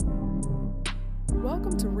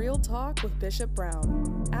Welcome to Real Talk with Bishop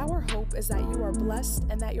Brown. Our hope is that you are blessed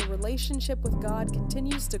and that your relationship with God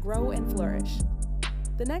continues to grow and flourish.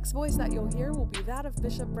 The next voice that you'll hear will be that of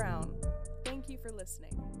Bishop Brown. Thank you for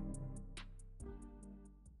listening.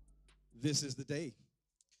 This is the day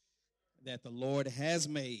that the Lord has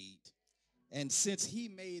made. And since he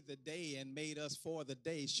made the day and made us for the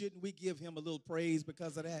day, shouldn't we give him a little praise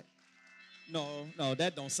because of that? No,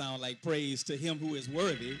 that don't sound like praise. To him who is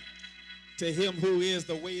worthy, to him who is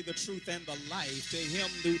the way, the truth, and the life, to him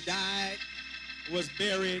who died, was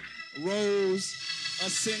buried, rose,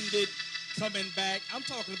 ascended, coming back. I'm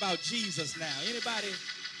talking about Jesus now. Anybody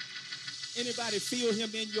feel him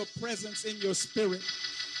in your presence, in your spirit?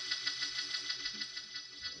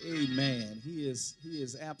 Amen. He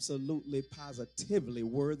is absolutely, positively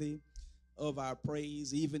worthy of our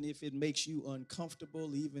praise, even if it makes you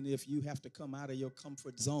uncomfortable, even if you have to come out of your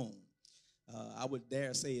comfort zone. I would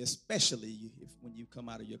dare say, especially when you come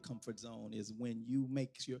out of your comfort zone, is when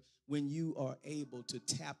you are able to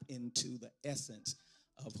tap into the essence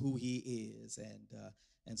of who he is,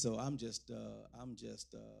 and so I'm just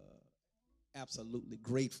absolutely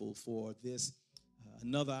grateful for this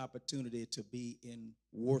another opportunity to be in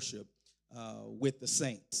worship with the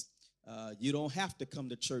saints. You don't have to come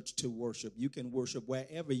to church to worship. You can worship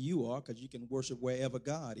wherever you are, because you can worship wherever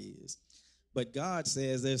God is. But God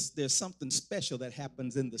says there's something special that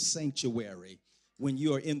happens in the sanctuary when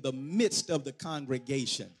you are in the midst of the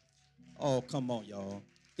congregation. Oh, come on, y'all.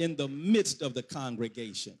 In the midst of the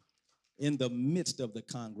congregation. In the midst of the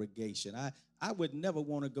congregation. I would never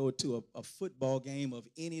want to go to a football game of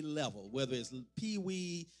any level, whether it's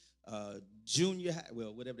pee-wee, junior high,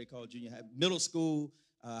 well, whatever they call junior high, middle school,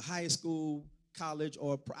 high school, college,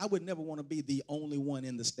 or I would never want to be the only one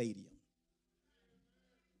in the stadium.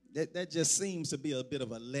 That just seems to be a bit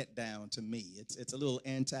of a letdown to me. It's a little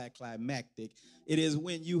anticlimactic. It is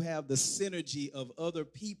when you have the synergy of other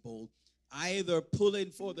people either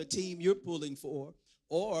pulling for the team you're pulling for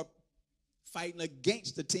or fighting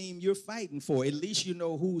against the team you're fighting for. At least you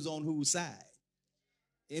know who's on whose side.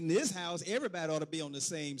 In this house, everybody ought to be on the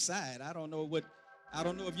same side. I don't know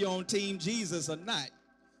if you're on Team Jesus or not.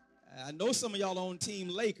 I know some of y'all on Team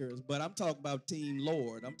Lakers, but I'm talking about Team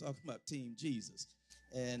Lord. I'm talking about Team Jesus.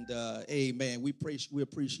 And amen. We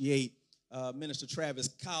appreciate Minister Travis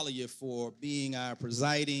Collier for being our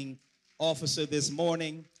presiding officer this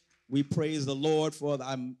morning. We praise the Lord for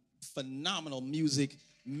the phenomenal music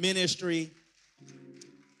ministry.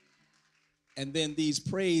 And then these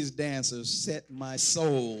praise dancers set my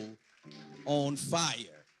soul on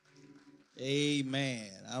fire. Amen.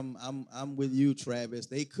 I'm with you, Travis.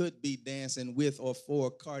 They could be dancing with or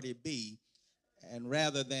for Cardi B. And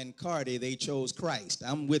rather than Cardi, they chose Christ.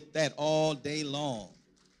 I'm with that all day long.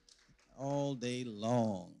 All day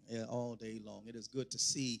long. Yeah, all day long. It is good to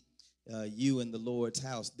see you in the Lord's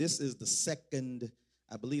house. This is the second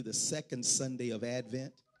Sunday of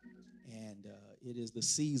Advent. And it is the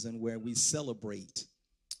season where we celebrate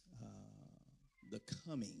the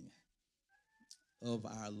coming of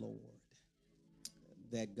our Lord.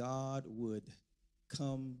 That God would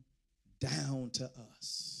come down to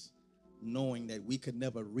us, knowing that we could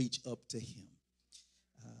never reach up to him.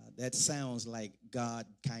 That sounds like God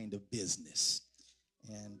kind of business.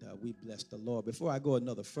 And we bless the Lord. Before I go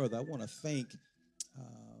another further, I want to thank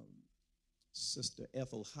Sister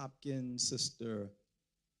Ethel Hopkins, Sister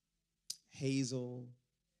Hazel,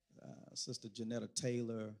 Sister Janetta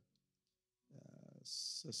Taylor,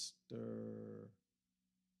 Sister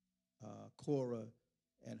Cora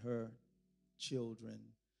and her children.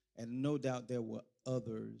 And no doubt there were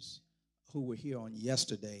others who were here on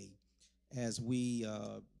yesterday as we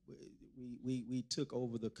took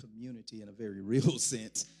over the community in a very real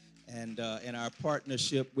sense. And in our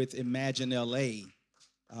partnership with Imagine LA,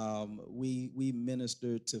 we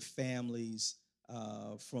ministered to families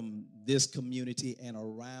from this community and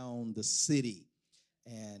around the city.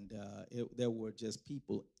 And there were just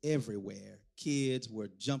people everywhere. Kids were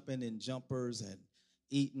jumping in jumpers and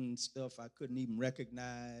eating stuff I couldn't even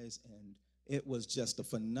recognize. And it was just a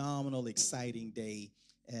phenomenal, exciting day.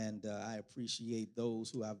 And I appreciate those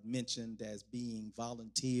who I've mentioned as being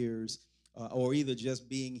volunteers or either just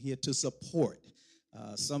being here to support.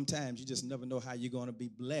 Sometimes you just never know how you're going to be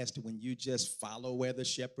blessed when you just follow where the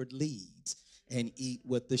shepherd leads and eat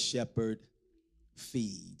what the shepherd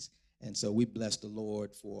feeds. And so we bless the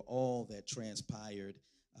Lord for all that transpired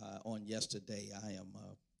on yesterday. I am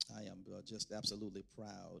just absolutely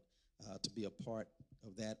proud to be a part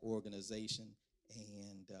of that organization,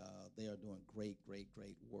 and they are doing great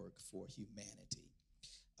work for humanity.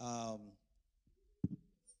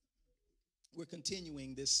 We're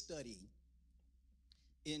continuing this study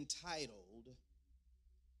entitled,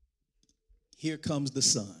 Here Comes the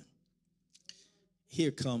Sun.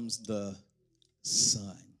 Here Comes the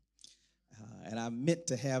Sun. And I meant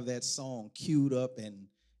to have that song queued up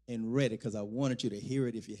and ready because I wanted you to hear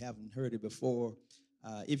it if you haven't heard it before.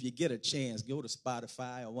 If you get a chance, go to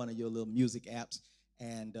Spotify or one of your little music apps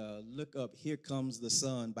and look up Here Comes the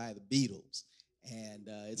Sun by the Beatles. And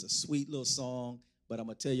it's a sweet little song, but I'm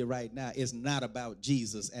going to tell you right now, it's not about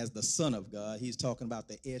Jesus as the Son of God. He's talking about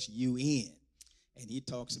the S-U-N. And he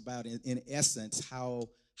talks about, in essence, how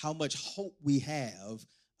much hope we have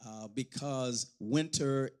because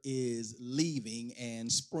winter is leaving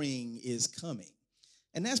and spring is coming.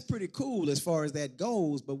 And that's pretty cool as far as that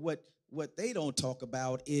goes, but what they don't talk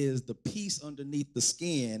about is the peace underneath the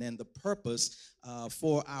skin and the purpose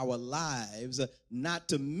for our lives, not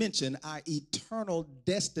to mention our eternal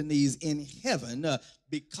destinies in heaven,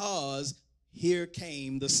 because here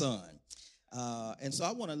came the sun. And so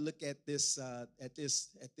I want to look at this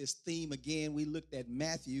theme again. We looked at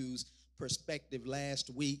Matthew's perspective last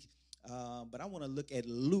week, but I want to look at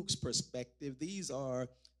Luke's perspective. These are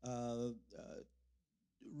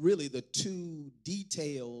really the two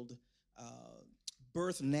detailed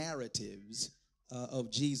birth narratives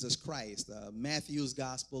of Jesus Christ, Matthew's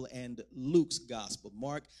gospel and Luke's gospel.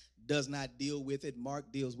 Mark does not deal with it.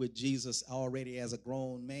 Mark deals with Jesus already as a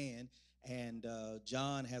grown man, and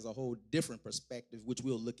John has a whole different perspective, which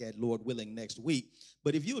we'll look at, Lord willing, next week.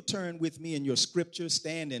 But if you'll turn with me in your scripture,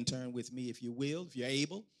 stand and turn with me if you will, if you're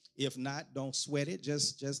able. If not, don't sweat it.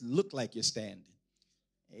 Just look like you're standing.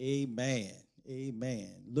 Amen.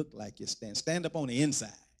 Amen. Look like you're standing. Stand up on the inside.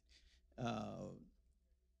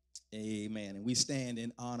 Amen. And we stand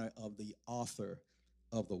in honor of the author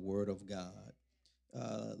of the Word of God.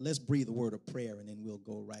 Let's breathe a word of prayer and then we'll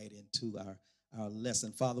go right into our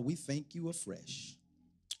lesson. Father, we thank you afresh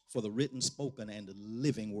for the written, spoken, and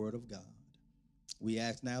living Word of God. We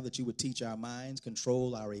ask now that you would teach our minds,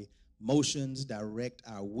 control our emotions, direct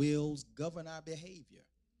our wills, govern our behavior,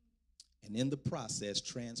 and in the process,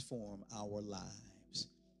 transform our lives.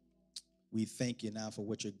 We thank you now for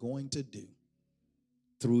what you're going to do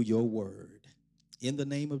through your word. In the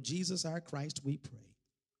name of Jesus, our Christ, we pray.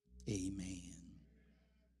 Amen.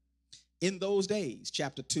 In those days,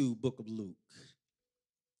 chapter 2, book of Luke.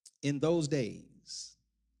 In those days,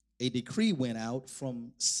 a decree went out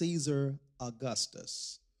from Caesar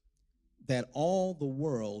Augustus that all the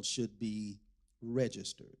world should be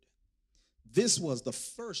registered. This was the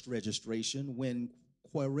first registration when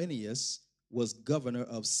Quirinius was governor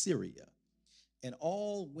of Syria, and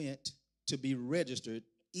all went to be registered,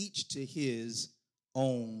 each to his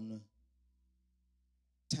own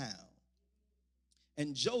town.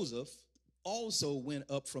 And Joseph also went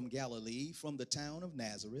up from Galilee, from the town of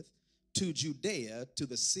Nazareth, to Judea, to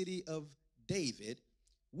the city of David,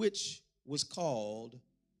 which was called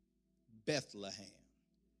Bethlehem.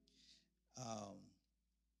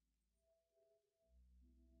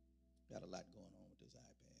 Got a lot going on with this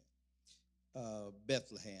iPad.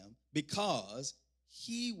 Bethlehem, because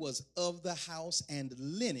he was of the house and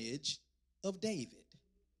lineage of David,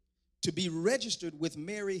 to be registered with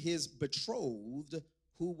Mary, his betrothed,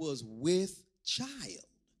 who was with child.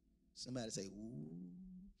 Somebody say, ooh.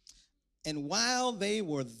 And while they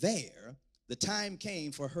were there, the time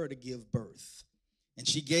came for her to give birth. And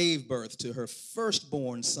she gave birth to her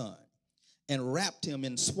firstborn son and wrapped him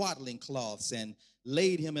in swaddling cloths and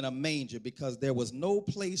laid him in a manger because there was no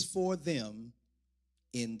place for them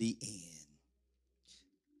in the inn.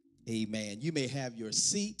 Amen. You may have your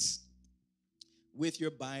seats with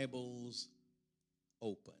your Bibles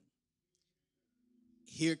open.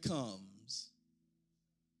 Here comes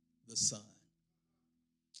the sun.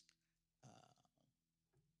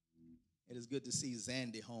 It is good to see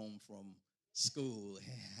Zandy home from school,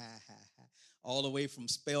 all the way from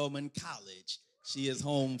Spelman College. She is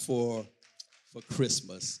home for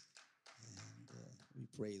Christmas, and we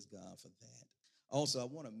praise God for that. Also, I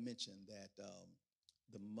want to mention that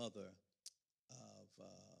the mother of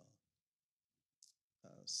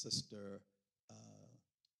Sister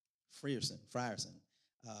Frierson,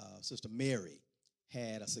 Sister Mary,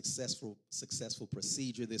 had a successful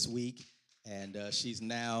procedure this week, and she's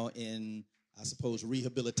now in, I suppose,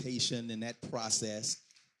 rehabilitation in that process.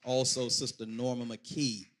 Also, Sister Norma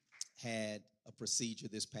McKee had a procedure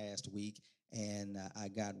this past week, and I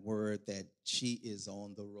got word that she is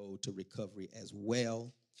on the road to recovery as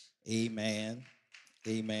well. Amen.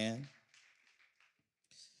 Amen.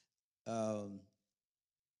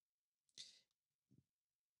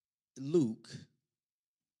 Luke,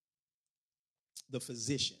 the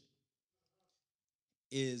physician,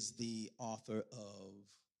 is the author of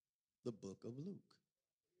the book of Luke.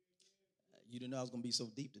 You didn't know I was going to be so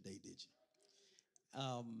deep today, did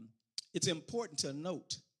you? It's important to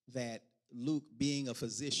note that Luke, being a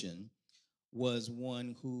physician, was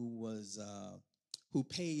one who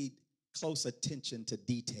paid close attention to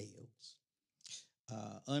details.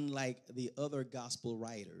 Unlike the other gospel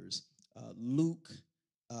writers, Luke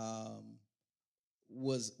um,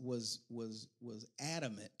 was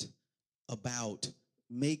adamant about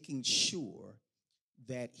making sure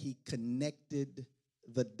that he connected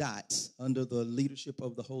the dots under the leadership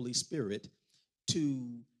of the Holy Spirit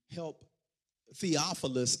to help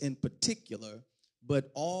Theophilus in particular, but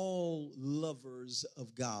all lovers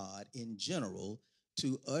of God in general,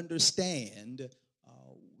 to understand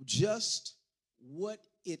just what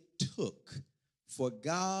it took for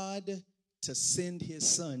God to send his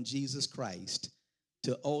son, Jesus Christ,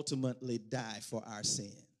 to ultimately die for our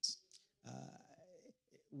sins. Uh,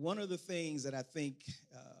 One of the things that I think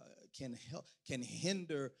can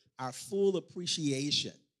hinder our full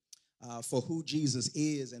appreciation for who Jesus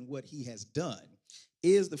is and what he has done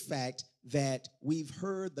is the fact that we've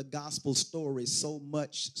heard the gospel story so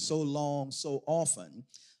much, so long, so often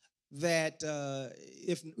that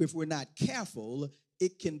if we're not careful,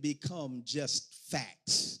 it can become just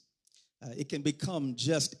facts. It can become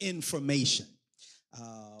just information.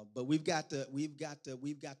 But we've got to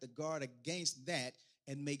guard against that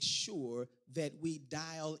and make sure that we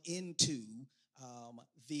dial into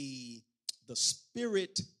the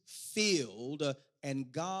spirit-filled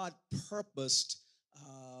and God-purposed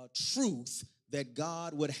truth that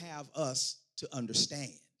God would have us to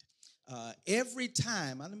understand. Every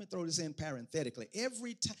time, let me throw this in parenthetically,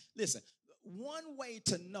 every time, listen, one way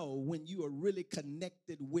to know when you are really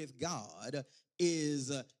connected with God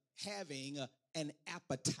is having an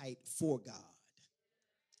appetite for God.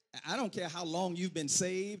 I don't care how long you've been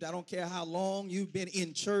saved. I don't care how long you've been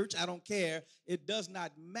in church. I don't care. It does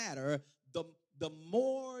not matter. The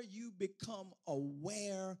more you become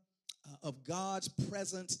aware of God's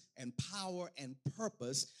presence and power and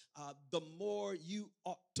purpose, the more you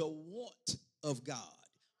ought to want of God.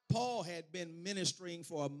 Paul had been ministering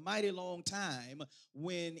for a mighty long time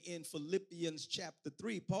when in Philippians chapter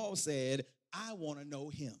 3, Paul said, I want to know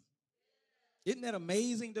him. Isn't that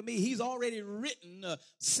amazing to me? He's already written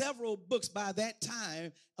several books by that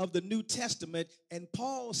time of the New Testament, and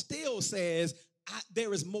Paul still says,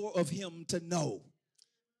 there is more of him to know.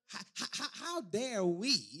 How dare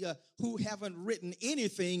we who haven't written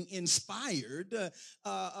anything inspired,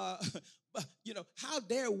 how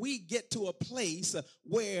dare we get to a place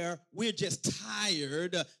where we're just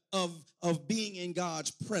tired of being in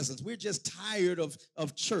God's presence. We're just tired of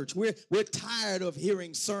church. We're tired of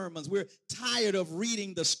hearing sermons. We're tired of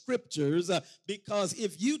reading the scriptures because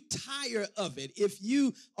if you tire of it, if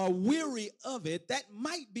you are weary of it, that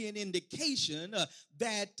might be an indication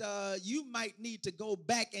that you might need to go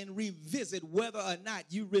back and revisit whether or not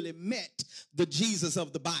you really met the Jesus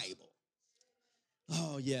of the Bible.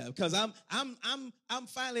 Oh yeah, because I'm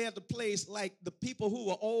finally at the place like the people who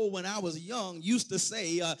were old when I was young used to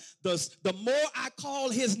say, the more I call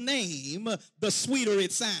his name, the sweeter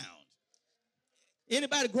it sounds.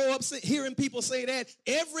 Anybody grow up hearing people say that?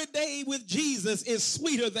 Every day with Jesus is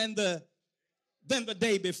sweeter than the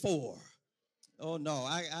day before. Oh no,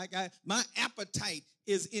 I got my appetite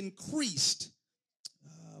is increased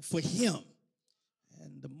for him,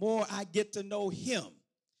 and the more I get to know him,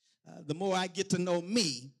 the more I get to know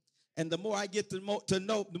me, and the more I get to know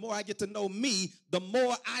me, the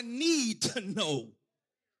more I need to know.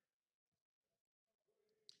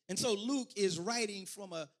 And so Luke is writing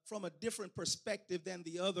from a different perspective than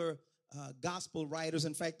the other gospel writers.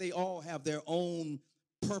 In fact, they all have their own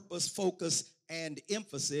purpose, focus, and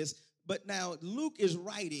emphasis. But now Luke is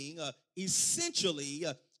writing essentially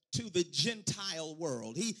to the Gentile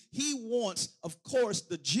world. He wants, of course,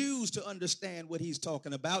 the Jews to understand what he's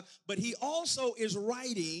talking about, but he also is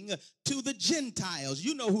writing to the Gentiles.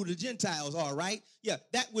 You know who the Gentiles are, right? Yeah,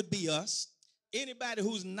 that would be us. Anybody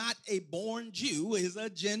who's not a born Jew is a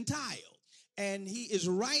Gentile. And he is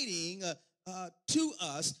writing to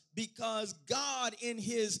us because God in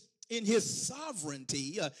his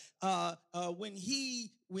sovereignty, when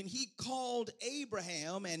he called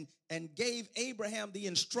Abraham and gave Abraham the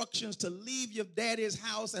instructions to leave your daddy's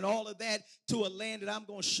house and all of that to a land that I'm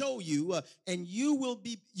going to show you, and you will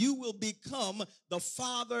become the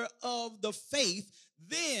father of the faith.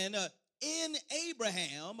 Then in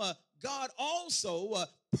Abraham, God also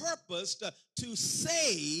purposed to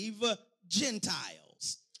save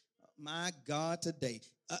Gentiles. My God, today.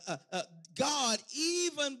 God,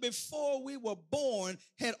 even before we were born,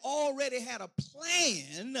 had already had a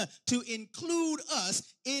plan to include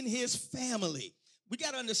us in his family. We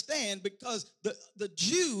got to understand, because the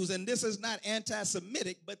Jews, and this is not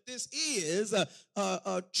anti-Semitic, but this is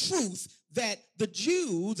a truth that the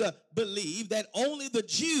Jews believe that only the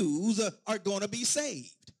Jews are going to be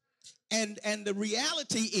saved. And the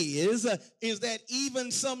reality is that even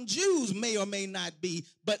some Jews may or may not be,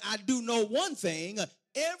 but I do know one thing: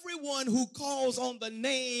 everyone who calls on the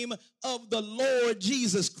name of the Lord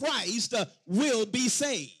Jesus Christ will be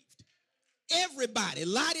saved. Everybody,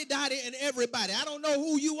 lottie-dottie and everybody. I don't know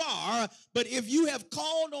who you are, but if you have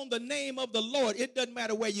called on the name of the Lord, it doesn't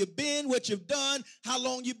matter where you've been, what you've done, how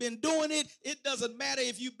long you've been doing it. It doesn't matter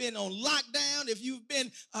if you've been on lockdown, if you've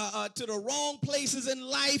been to the wrong places in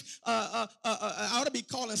life. I ought to be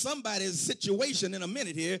calling somebody's situation in a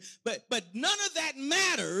minute here, but none of that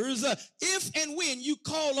matters if and when you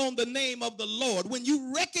call on the name of the Lord, when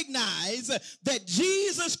you recognize that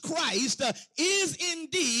Jesus Christ is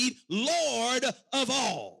indeed Lord of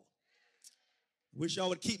all. Wish y'all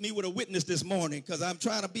would keep me with a witness this morning, because I'm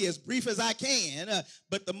trying to be as brief as I can,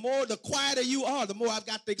 but the quieter you are, the more I've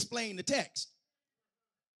got to explain the text.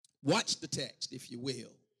 Watch the text, if you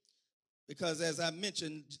will, because as I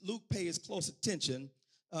mentioned, Luke pays close attention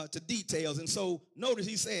to details, and so notice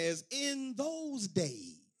he says, in those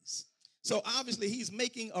days. So obviously he's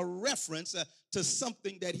making a reference to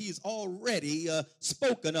something that he's already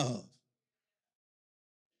spoken of.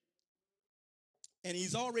 And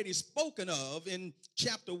he's already spoken of in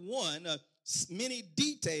chapter 1 many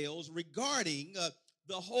details regarding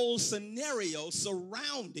the whole scenario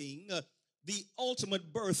surrounding the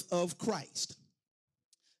ultimate birth of Christ.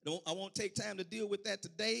 I won't take time to deal with that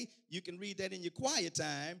today. You can read that in your quiet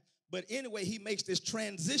time. But anyway, he makes this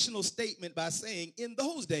transitional statement by saying, in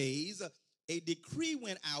those days, a decree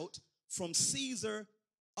went out from Caesar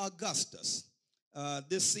Augustus.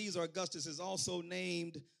 This Caesar Augustus is also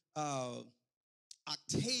named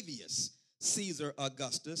Octavius Caesar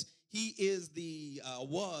Augustus. He is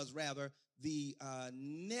was the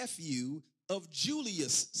nephew of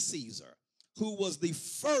Julius Caesar, who was the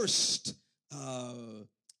first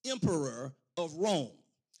emperor of Rome.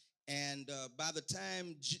 And by the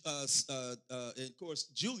time, of course,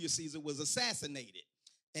 Julius Caesar was assassinated.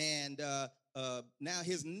 And now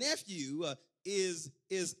his nephew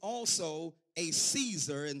is also a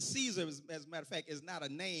Caesar. And Caesar, as a matter of fact, is not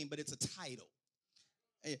a name, but it's a title.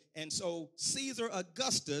 And so Caesar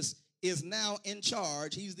Augustus is now in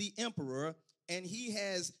charge. He's the emperor, and he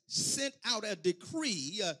has sent out a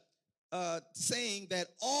decree saying that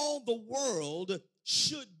all the world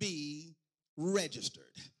should be registered.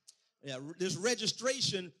 This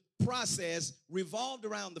registration process revolved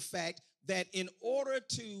around the fact that in order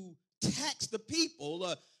to tax the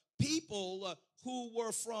people, who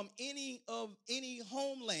were from any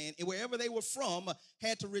homeland, wherever they were from,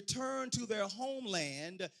 had to return to their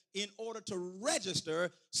homeland in order to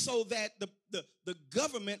register, so that the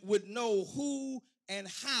government would know who and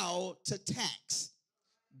how to tax.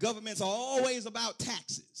 Governments are always about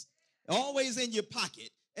taxes, always in your pocket,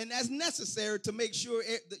 and that's necessary to make sure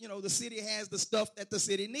the city has the stuff that the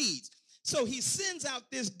city needs. So he sends out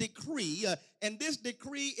this decree, and this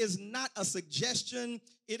decree is not a suggestion.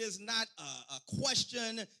 It is not a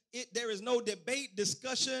question. There is no debate,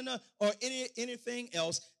 discussion, or anything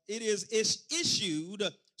else. It's issued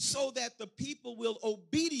so that the people will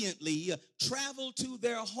obediently travel to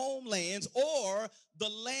their homelands or the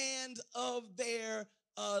land of their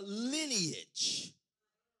lineage.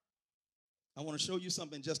 I want to show you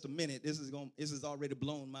something in just a minute. This has already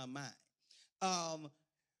blown my mind.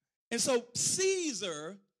 And so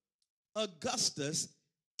Caesar Augustus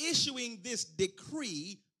issuing this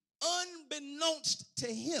decree, unbeknownst to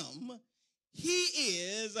him, he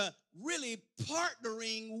is really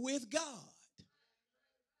partnering with God.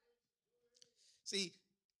 See,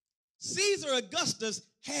 Caesar Augustus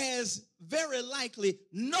has very likely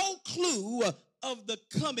no clue of the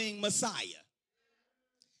coming Messiah.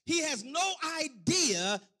 He has no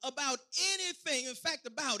idea about anything. In fact,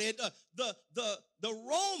 about it, the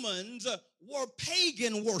Romans were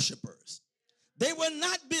pagan worshipers. They were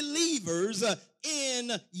not believers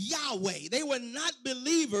in Yahweh. They were not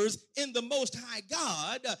believers in the Most High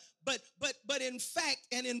God. But in fact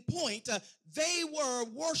and in point, they were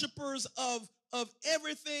worshipers of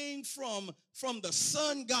everything from the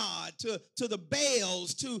sun god to the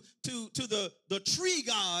Baals to the tree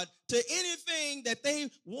god, to anything that they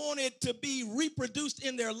wanted to be reproduced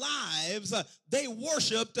in their lives, they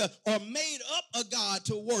worshiped or made up a god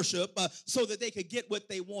to worship so that they could get what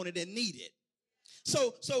they wanted and needed.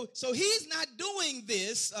 So he's not doing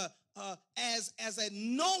this as a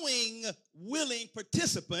knowing, willing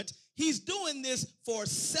participant. He's doing this for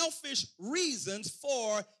selfish reasons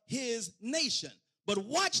for his nation. But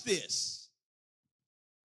watch this.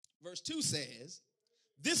 Verse 2 says,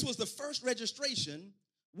 this was the first registration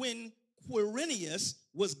when Quirinius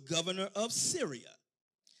was governor of Syria.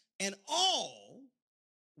 And all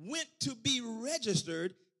went to be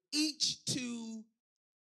registered, each to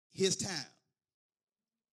his town.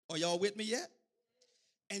 Are y'all with me yet?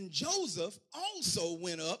 And Joseph also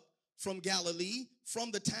went up from Galilee,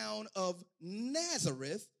 from the town of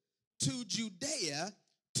Nazareth to Judea,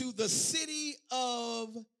 to the city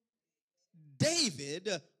of David,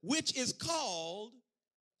 which is called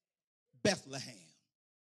Bethlehem.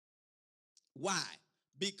 Why?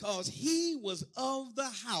 Because he was of the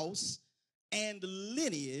house and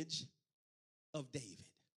lineage of David.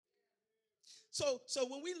 So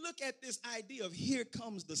when we look at this idea of here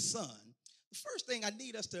comes the son, the first thing I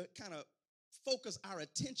need us to kind of focus our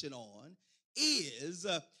attention on is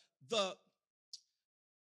the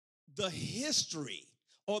history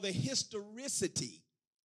or the historicity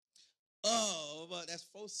of, that's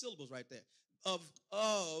 4 syllables right there, of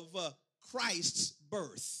Christ's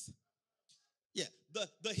birth. Yeah,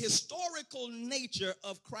 the historical nature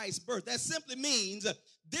of Christ's birth. That simply means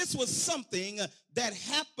this was something that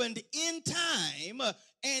happened in time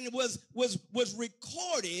and was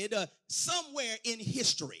recorded somewhere in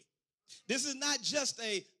history. This is not just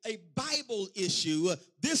a Bible issue.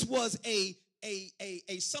 This was a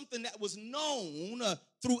something that was known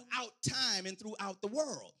throughout time and throughout the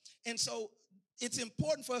world. And so it's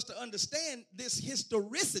important for us to understand this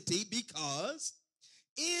historicity, because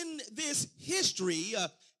in this history,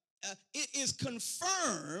 it is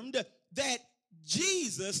confirmed that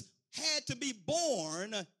Jesus had to be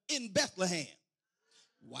born in Bethlehem.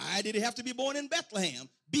 Why did he have to be born in Bethlehem?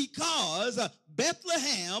 Because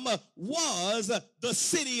Bethlehem was the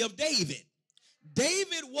city of David.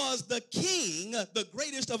 David was the king, the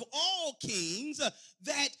greatest of all kings,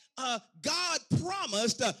 that God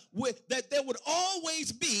promised that there would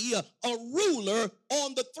always be a ruler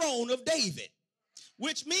on the throne of David.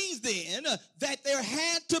 Which means then that there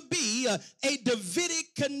had to be a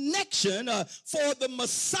Davidic connection for the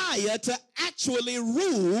Messiah to actually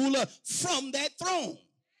rule from that throne.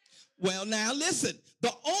 Well, now listen,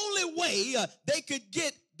 the only way they could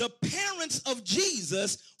get the parents of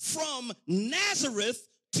Jesus from Nazareth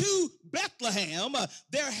to Bethlehem,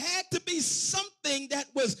 there had to be something that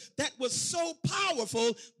was so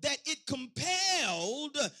powerful that it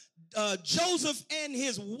compelled Joseph and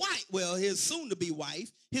his wife, well, his soon-to-be wife,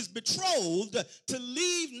 his betrothed, to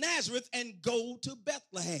leave Nazareth and go to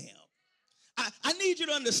Bethlehem. I need you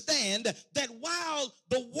to understand that while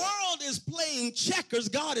the world is playing checkers,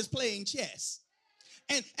 God is playing chess.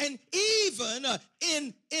 And even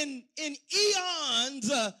in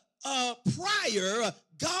eons prior,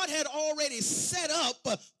 God had already set up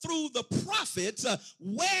through the prophets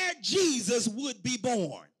where Jesus would be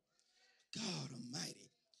born. God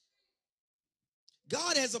Almighty.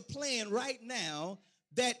 God has a plan right now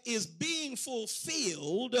that is being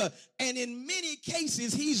fulfilled, and in many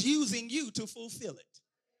cases, he's using you to fulfill it.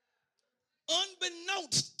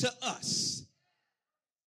 Unbeknownst to us.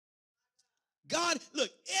 God, look,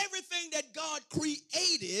 everything that God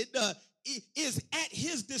created is at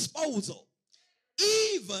his disposal.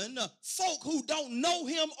 Even folk who don't know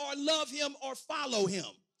him or love him or follow him.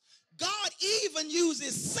 God even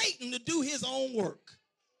uses Satan to do his own work.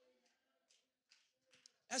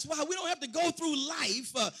 That's why we don't have to go through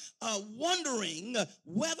life wondering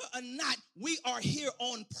whether or not we are here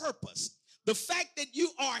on purpose. The fact that you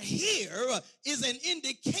are here is an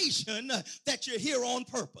indication that you're here on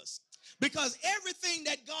purpose. Because everything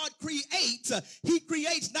that God creates, he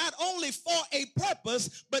creates not only for a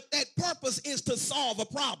purpose, but that purpose is to solve a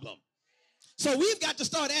problem. So we've got to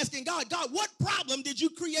start asking God, what problem did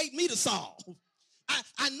you create me to solve?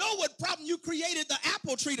 I know what problem you created the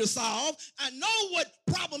apple tree to solve. I know what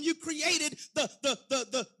problem you created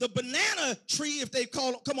the banana tree, if they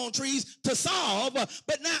come on trees, to solve.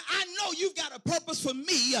 But now I know you've got a purpose for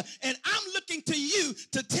me, and I'm looking to you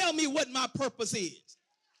to tell me what my purpose is.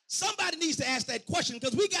 Somebody needs to ask that question,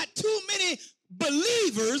 because we got too many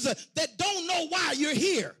believers that don't know why you're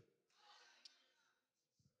here.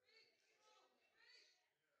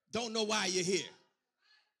 Don't know why you're here.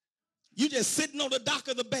 You're just sitting on the dock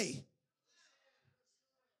of the bay.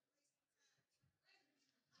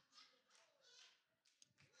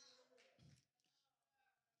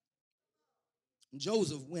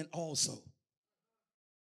 Joseph went also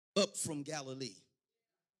up from Galilee,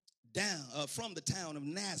 down from the town of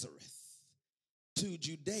Nazareth to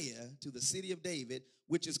Judea, to the city of David,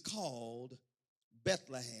 which is called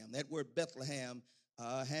Bethlehem. That word Bethlehem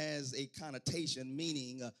has a connotation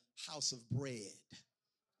meaning a house of bread.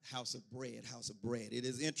 House of bread, house of bread. It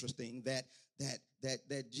is interesting that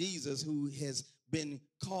Jesus, who has been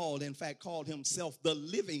called, in fact, called himself the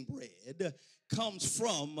living bread, comes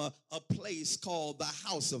from a place called the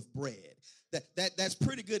house of bread. That's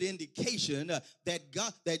pretty good indication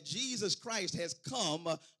that Jesus Christ has come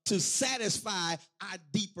to satisfy our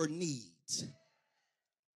deeper needs,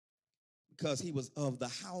 because he was of the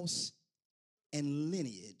house and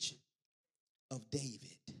lineage of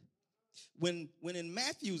David. When in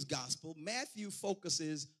Matthew's gospel, Matthew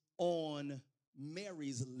focuses on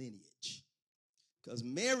Mary's lineage, because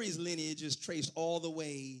Mary's lineage is traced all the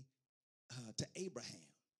way to Abraham.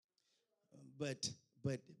 But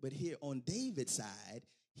here on David's side,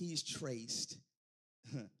 he's traced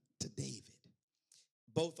to David.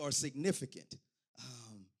 Both are significant.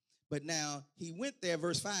 But now he went there,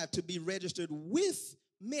 verse 5, to be registered with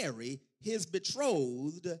Mary, his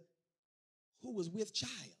betrothed, who was with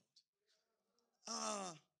child.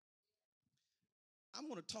 I'm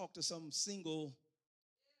going to talk to some single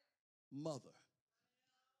mother,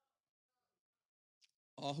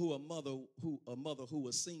 or a mother who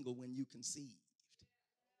was single when you conceived.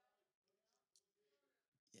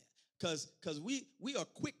 Yeah, because we are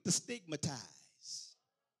quick to stigmatize.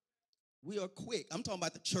 We are quick. I'm talking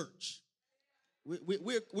about the church.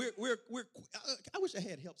 We're I wish I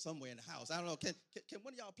had help somewhere in the house. I don't know. Can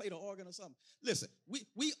one of y'all play the organ or something? Listen,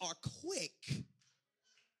 we are quick.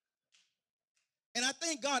 And I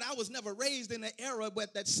thank God I was never raised in an era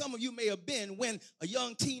but that some of you may have been, when a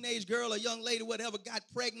young teenage girl, a young lady, whatever, got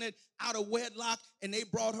pregnant out of wedlock, and they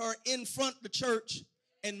brought her in front of the church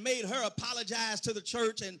and made her apologize to the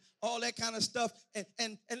church and all that kind of stuff.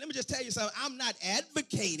 And let me just tell you something. I'm not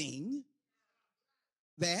advocating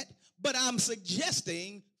that, but I'm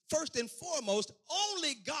suggesting, first and foremost,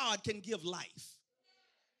 only God can give life.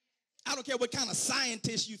 I don't care what kind of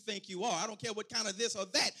scientist you think you are. I don't care what kind of this or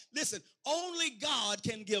that. Listen, only God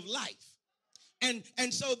can give life. And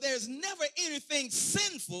so there's never anything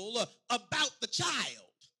sinful about the child.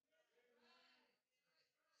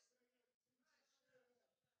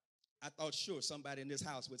 I thought sure somebody in this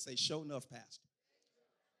house would say, "Sure enough, Pastor."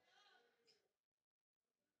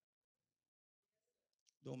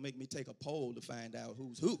 Don't make me take a poll to find out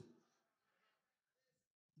who's who.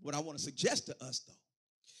 What I want to suggest to us, though,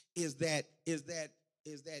 is that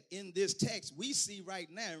in this text we see right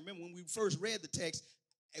now. Remember when we first read the text,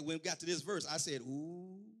 and when we got to this verse, I said,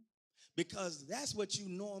 "Ooh," because that's what you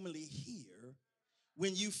normally hear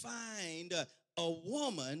when you find a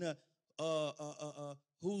woman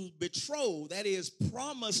who's betrothed, that is,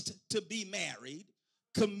 promised to be married,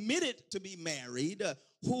 committed to be married,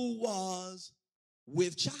 who was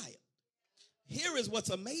with child. Here is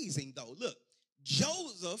what's amazing, though. Look,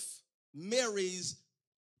 Joseph, Mary's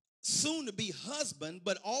soon-to-be husband,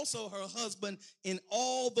 but also her husband in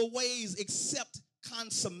all the ways except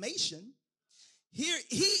consummation. Here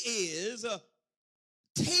he is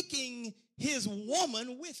taking his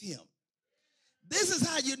woman with him. This is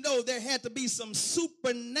how you know there had to be some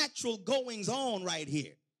supernatural goings on right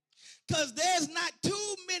here, because there's not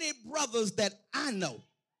too many brothers that I know.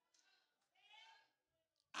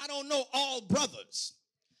 I don't know all brothers,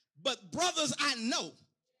 but brothers I know,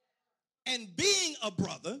 and being a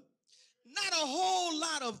brother, not a whole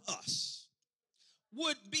lot of us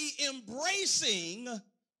would be embracing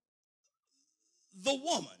the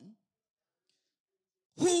woman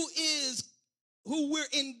who we're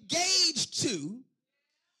engaged to,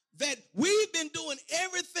 that we've been doing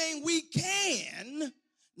everything we can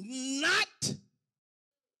not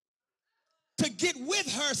to get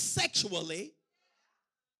with her sexually.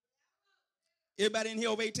 Everybody in here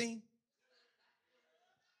over 18?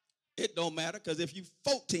 It don't matter, because if you're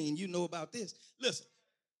 14, you know about this. Listen,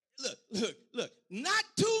 look. Not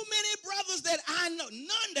too many brothers that I know,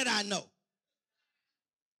 none that I know,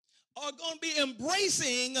 are going to be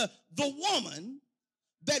embracing the woman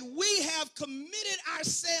that we have committed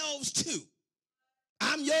ourselves to.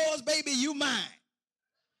 I'm yours, baby, you mine.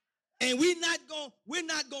 And we're not going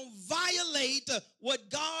to violate what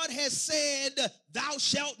God has said thou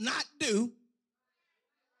shalt not do.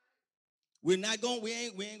 We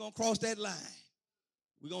ain't going to cross that line.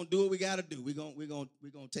 We're going to do what we got to do. We're going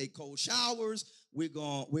to take cold showers.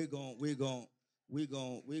 I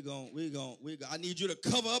need you to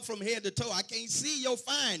cover up from head to toe. I can't see your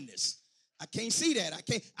fineness. I can't see that.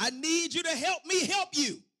 I need you to help me help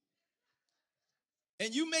you.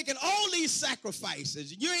 And you making all these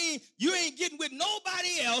sacrifices. You ain't getting with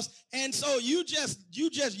nobody else, and so you just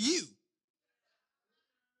you.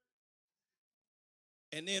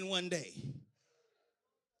 And then one day,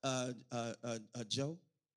 Joe,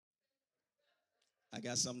 I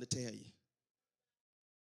got something to tell you.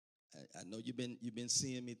 I know you've been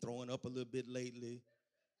seeing me throwing up a little bit lately.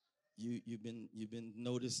 You've been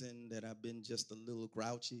noticing that I've been just a little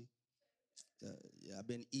grouchy. Yeah, I've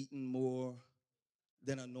been eating more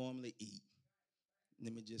than I normally eat.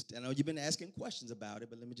 I know you've been asking questions about it,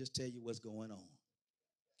 but let me just tell you what's going on.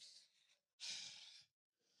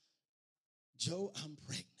 Joe, I'm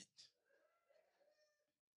pregnant.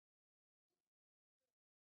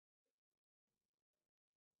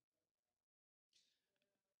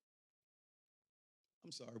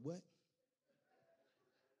 I'm sorry, what?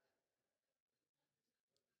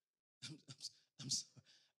 I'm, I'm, I'm, sorry.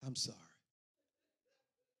 I'm sorry.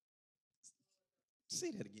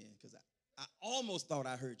 Say that again, because I almost thought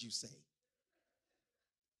I heard you say,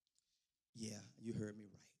 yeah, you heard me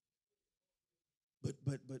right.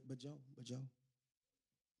 But Joe,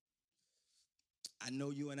 I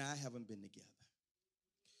know you and I haven't been together.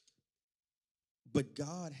 But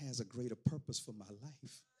God has a greater purpose for my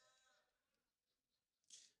life.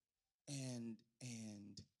 And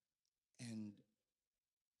and and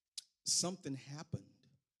something happened,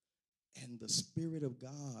 and the Spirit of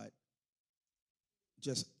God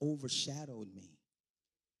just overshadowed me.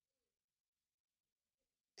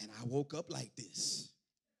 And I woke up like this.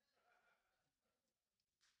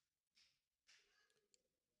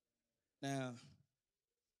 Now,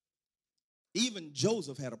 even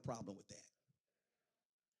Joseph had a problem with that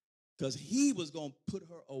because he was going to put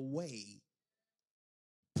her away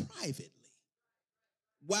privately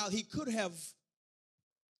while he could have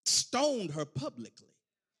stoned her publicly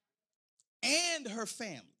and her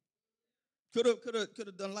family. Could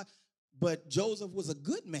have done a lot. But Joseph was a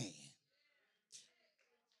good man.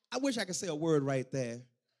 I wish I could say a word right there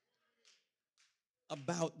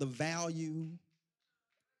about the value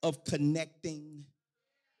of connecting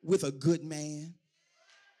with a good man.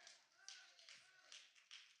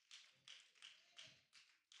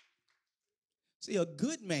 See, a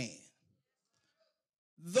good man,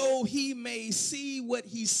 though he may see what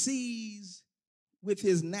he sees with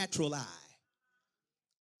his natural eye,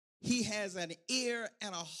 he has an ear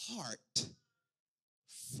and a heart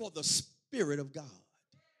for the Spirit of God.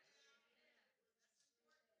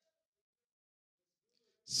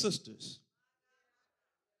 Sisters,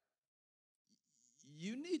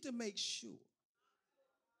 you need to make sure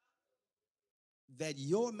that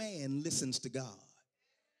your man listens to God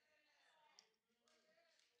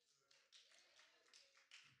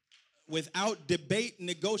without debate,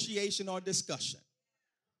 negotiation, or discussion.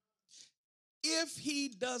 If he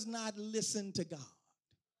does not listen to God,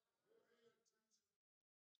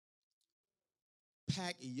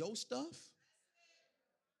 pack your stuff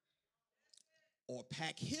or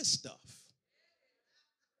pack his stuff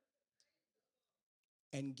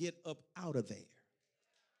and get up out of there.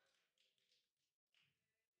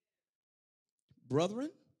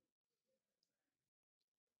 Brethren,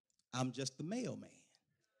 I'm just the mailman.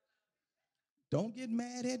 Don't get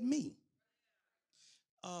mad at me.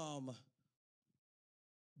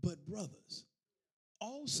 But brothers,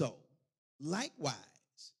 also, likewise,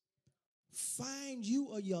 find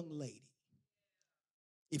you a young lady,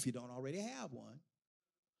 if you don't already have one,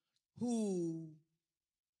 who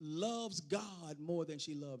loves God more than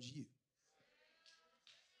she loves you.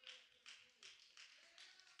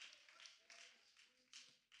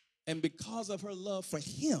 And because of her love for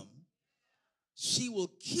him, she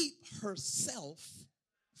will keep herself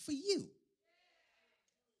for you.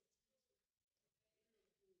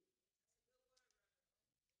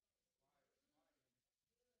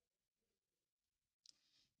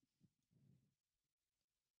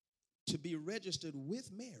 To be registered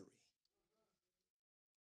with Mary,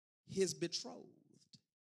 his betrothed,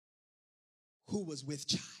 who was with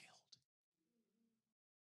child.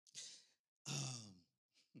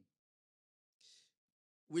 Um,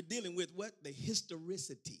 we're dealing with what? The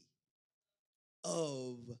historicity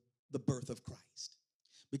of the birth of Christ.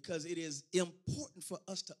 Because it is important for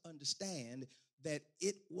us to understand that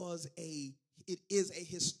it is a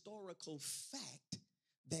historical fact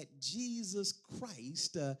that Jesus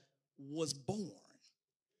Christ was born.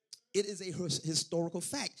 It is a historical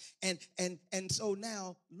fact. And so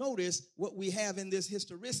now notice what we have in this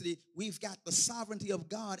historicity. We've got the sovereignty of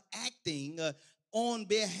God acting on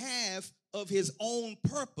behalf of his own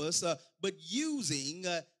purpose, but using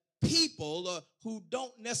people who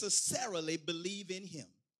don't necessarily believe in him.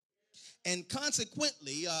 And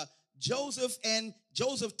consequently, Joseph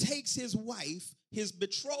takes his wife, his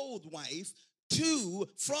betrothed wife,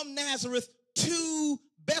 from Nazareth to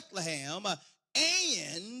Bethlehem,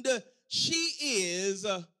 and she is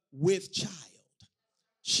with child.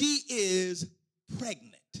 She is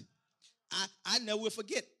pregnant. I never will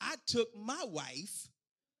forget, I took my wife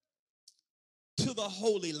to the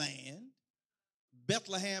Holy Land,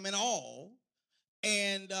 Bethlehem and all,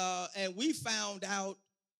 and we found out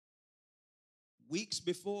weeks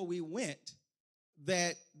before we went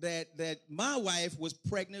that my wife was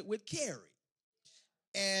pregnant with Carrie.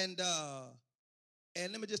 And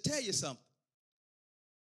let me just tell you something.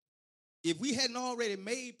 If we hadn't already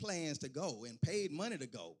made plans to go and paid money to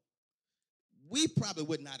go, we probably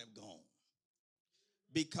would not have gone,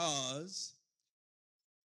 because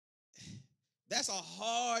that's a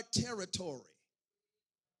hard territory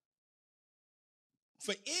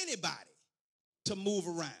for anybody to move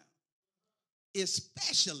around,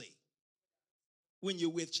 especially when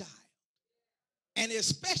you're with child, and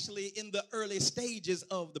especially in the early stages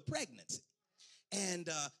of the pregnancy. And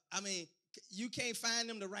I mean, you can't find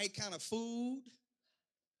them the right kind of food.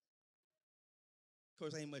 Of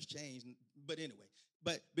course, ain't much changed, but anyway,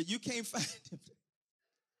 but you can't find them.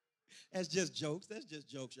 That's just jokes. That's just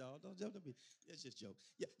jokes, y'all. Don't be. That's just jokes.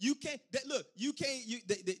 Yeah, you can't. Look, you can't.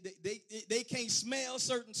 They can't smell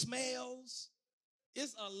certain smells.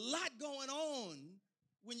 It's a lot going on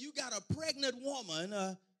when you got a pregnant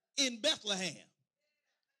woman in Bethlehem.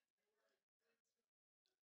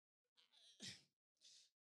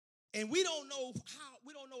 And we don't know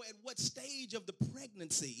at what stage of the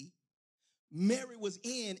pregnancy Mary was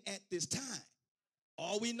in at this time.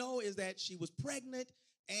 All we know is that she was pregnant,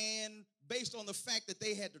 and based on the fact that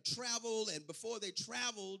they had to travel, and before they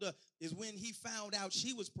traveled is when he found out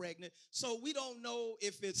she was pregnant. So we don't know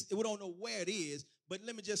we don't know where it is, but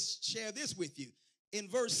let me just share this with you. In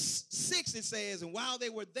verse 6 it says, and while they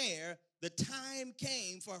were there, the time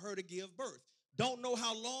came for her to give birth. Don't know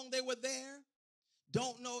how long they were there.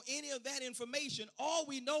 Don't know any of that information. All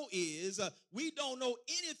we know is we don't know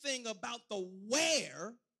anything about the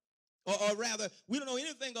where, or rather, we don't know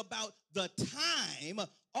anything about the time.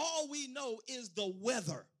 All we know is the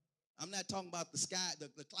weather. I'm not talking about the sky, the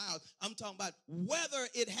clouds. I'm talking about whether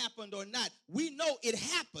it happened or not. We know it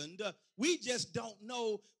happened. We just don't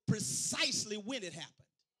know precisely when it happened.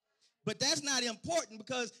 But that's not important,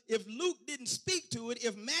 because if Luke didn't speak to it,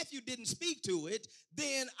 if Matthew didn't speak to it,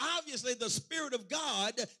 then obviously the Spirit of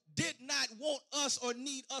God did not want us or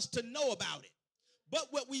need us to know about it. But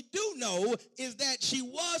what we do know is that she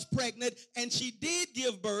was pregnant and she did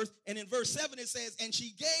give birth. And in verse 7 it says, and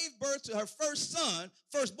she gave birth to her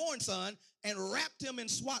firstborn son, and wrapped him in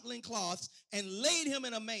swaddling cloths and laid him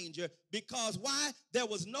in a manger, because why? There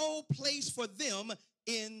was no place for them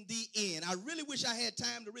in the inn. I really wish I had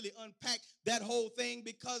time to really unpack that whole thing,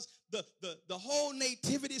 because the whole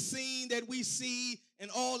nativity scene that we see and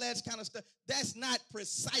all that kind of stuff, that's not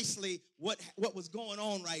precisely what was going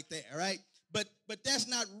on right there, right? But that's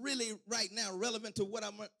not really right now relevant to what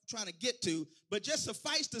I'm trying to get to. But just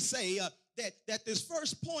suffice to say that this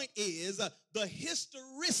first point is the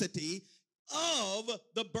historicity of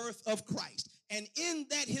the birth of Christ. And in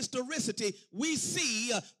that historicity, we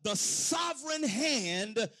see the sovereign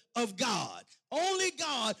hand of God. Only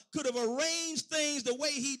God could have arranged things the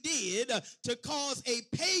way he did to cause a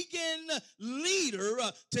pagan leader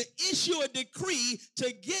to issue a decree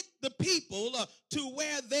to get the people to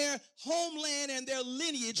where their homeland and their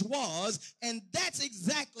lineage was. And that's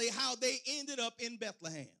exactly how they ended up in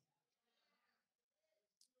Bethlehem.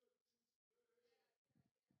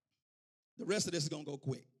 The rest of this is going to go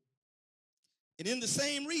quick. And in the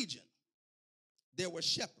same region, there were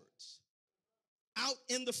shepherds out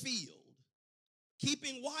in the field,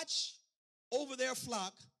 keeping watch over their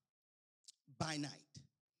flock by night.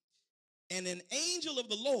 And an angel of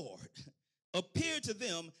the Lord appeared to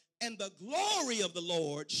them, and the glory of the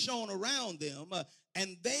Lord shone around them,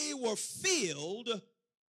 and they were filled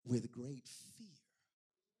with great fear.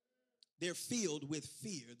 They're filled with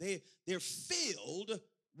fear. They're filled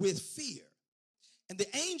with fear. And the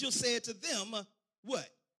angel said to them, what?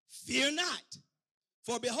 Fear not,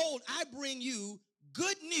 for behold, I bring you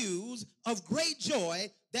good news of great joy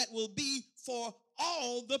that will be for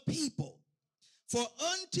all the people. For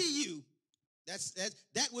unto you,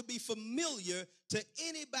 that would be familiar to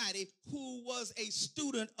anybody who was a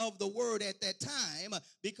student of the word at that time,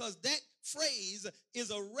 because that phrase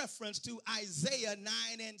is a reference to Isaiah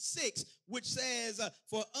 9:6, which says,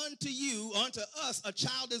 for unto us a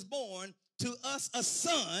child is born, to us a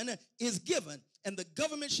son is given, and the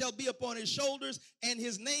government shall be upon his shoulders, and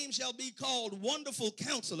his name shall be called Wonderful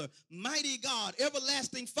Counselor, Mighty God,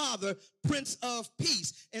 Everlasting Father, Prince of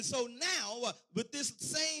Peace. And so now, with this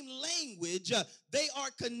same language, they are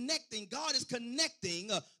connecting, God is connecting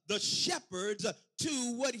the shepherds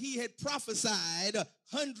to what he had prophesied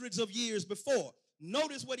hundreds of years before.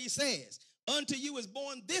 Notice what he says. Unto you is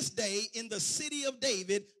born this day in the city of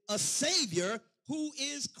David a Savior, who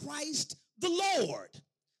is Christ the Lord.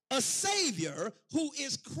 A Savior who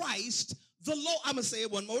is Christ the Lord. I'm going to say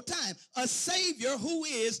it one more time. A Savior who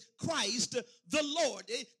is Christ the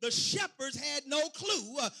Lord. The shepherds had no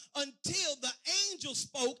clue until the angel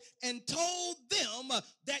spoke and told them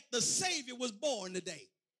that the Savior was born today.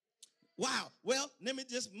 Wow. Well, let me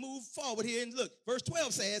just move forward here and look. Verse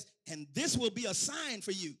 12 says, and this will be a sign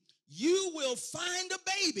for you. You will find a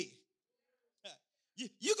baby.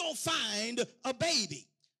 You're going to find a baby.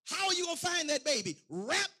 How are you going to find that baby?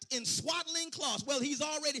 Wrapped in swaddling cloths. Well, we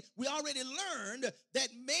already learned that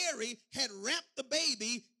Mary had wrapped the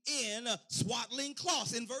baby in swaddling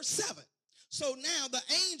cloths in verse 7. So now the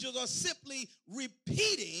angels are simply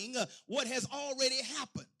repeating what has already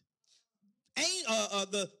happened.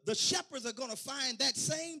 The shepherds are going to find that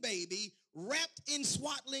same baby wrapped in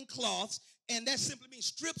swaddling cloths, and that simply means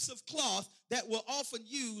strips of cloth that were often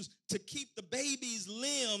used to keep the baby's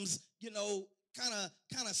limbs, kind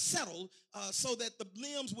of settled so that the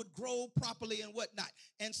limbs would grow properly and whatnot.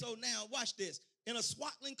 And so now, watch this. In a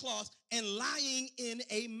swaddling cloth and lying in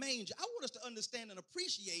a manger. I want us to understand and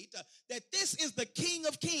appreciate that this is the King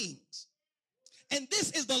of Kings. And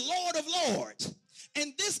this is the Lord of Lords.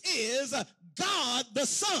 And this is God the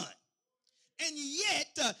Son. And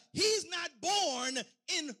yet, he's not born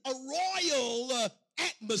in a royal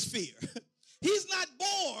atmosphere. He's not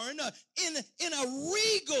born in a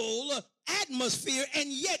regal atmosphere,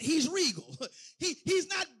 and yet he's regal. He's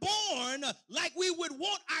not born like we would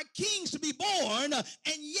want our kings to be born,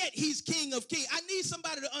 and yet he's King of Kings. I need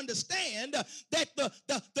somebody to understand that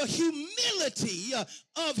the humility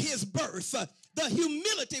of his birth, the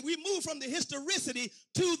humility, we move from the historicity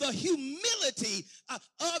to the humility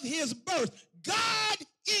of his birth. God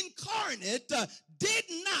incarnate did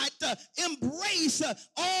not embrace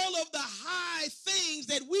all of the high things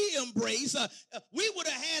that we embrace. We would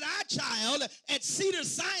have had our child at Cedar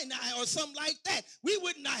Sinai or something like that. We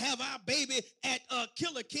would not have our baby at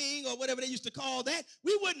Killer King or whatever they used to call that.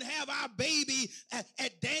 We wouldn't have our baby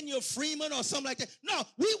at Daniel Freeman or something like that. No,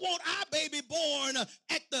 we want our baby born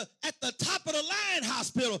at the top of the line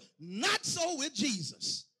hospital. Not so with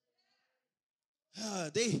Jesus.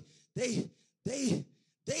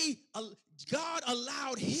 God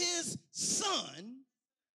allowed his son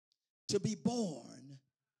to be born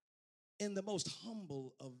in the most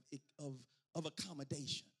humble of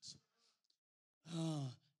accommodations.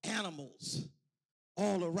 Animals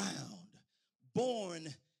all around, born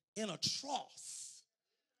in a trough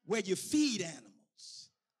where you feed animals.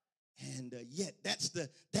 And yet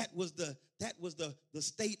that was the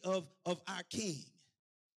state of our king.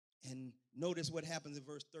 And notice what happens in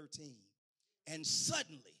verse 13. And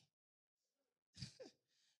suddenly,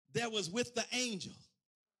 there was with the angel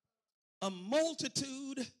a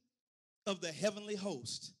multitude of the heavenly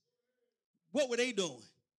host. What were they doing?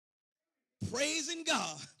 Praising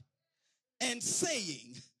God and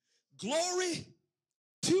saying, glory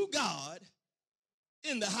to God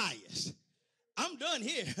in the highest. I'm done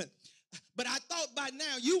here. But I thought by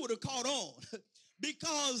now you would have caught on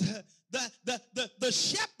because the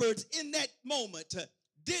shepherds in that moment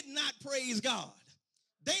did not praise God.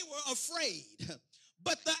 They were afraid.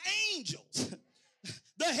 But the angels,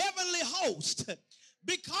 the heavenly host,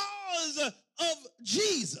 because of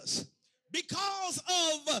Jesus, because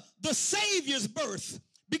of the Savior's birth,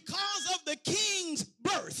 because of the King's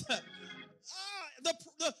birth,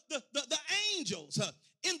 the angels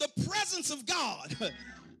in the presence of God,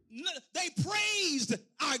 they praised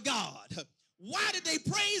our God. Why did they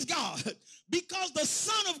praise God? Because the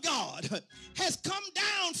Son of God has come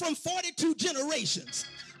down from 42 generations.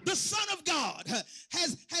 The Son of God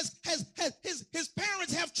his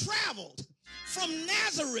parents have traveled from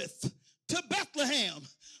Nazareth to Bethlehem.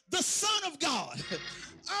 The Son of God.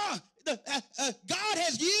 God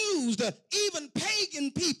has used even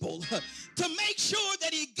pagan people to make sure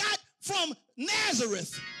that he got from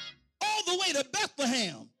Nazareth all the way to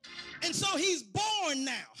Bethlehem. And so he's born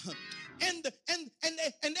now. And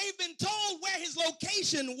they've been told where his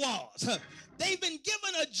location was. They've been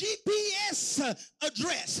given a GPS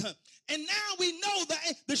address. And now we know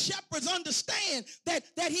that the shepherds understand that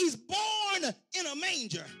he's born in a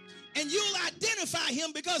manger. And you'll identify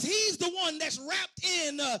him because he's the one that's wrapped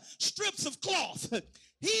in strips of cloth.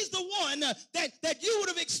 He's the one that you would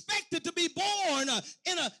have expected to be born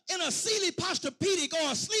in a Sealy Posturepedic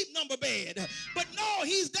or a sleep number bed. But no,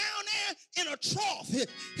 he's down there in a trough.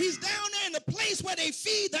 He's down there in the place where they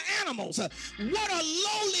feed the animals. What a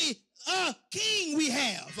lowly king we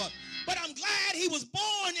have. But I'm glad he was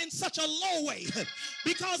born in such a low way,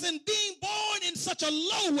 because in being born in such a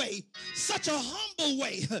low way, such a humble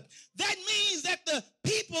way, that means that the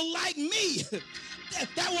people like me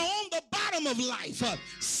that were on the bottom of life,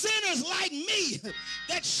 sinners like me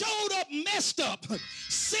that showed up messed up,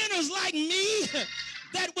 sinners like me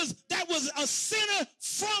that was a sinner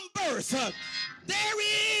from birth.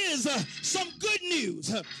 There is some good news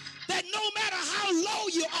that no matter how low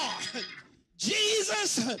you are,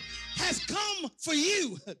 Jesus has come for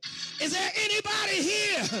you. Is there anybody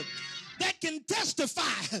here that can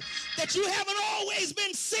testify that you haven't always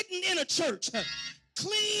been sitting in a church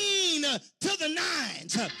clean to the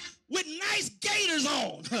nines, with nice gaiters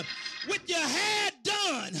on, with your hair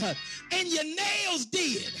done and your nails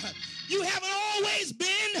did? You haven't always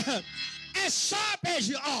been as sharp as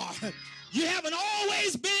you are. You haven't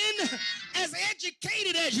always been as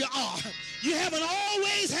educated as you are. You haven't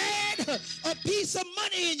always had a piece of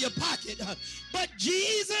money in your pocket. But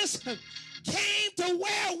Jesus came to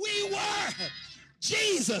where we were.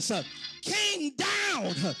 Jesus came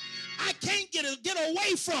down. I can't get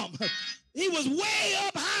away from. He was way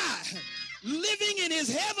up high, living in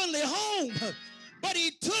his heavenly home. But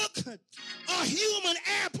he took a human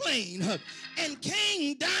airplane and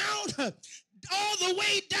came down, all the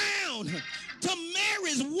way down to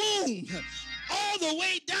Mary's womb, all the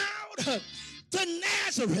way down to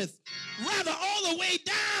Nazareth, rather all the way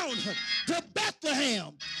down to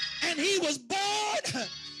Bethlehem. And he was born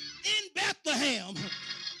in Bethlehem.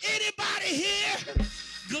 Anybody here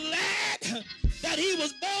glad that he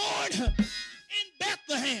was born in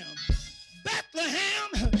Bethlehem?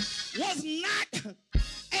 Bethlehem was not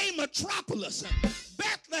a metropolis.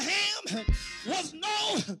 Bethlehem was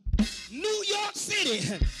no New York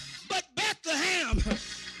City, but Bethlehem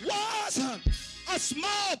was a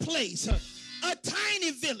small place, a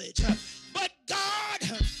tiny village. But God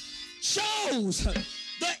chose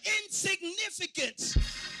the insignificance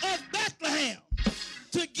of Bethlehem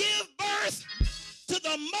to give birth to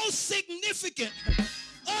the most significant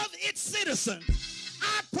of its citizens.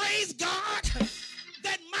 I praise God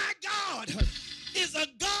that my God is a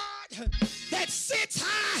God that sits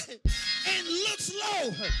high and looks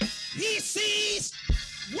low. He sees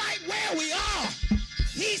right where we are.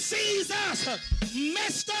 He sees us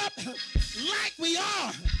messed up like we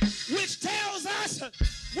are, which tells us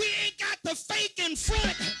we ain't got to fake in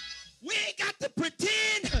front. We ain't got to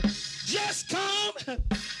pretend. Just come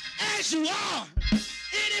as you are.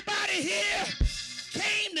 Anybody here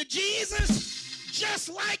came to Jesus just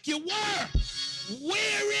like you were,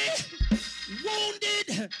 weary,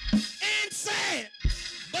 wounded, and sad,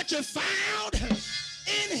 but you found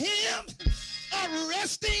in him a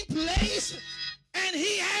resting place, and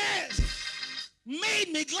he has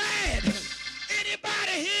made me glad.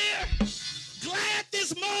 Anybody here glad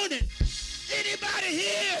this morning? Anybody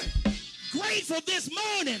here grateful this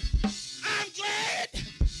morning? I'm glad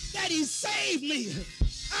that he saved me.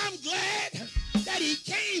 I'm glad that he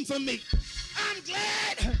came for me. I'm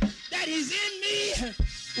glad that he's in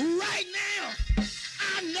me right now.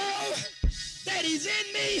 I know that he's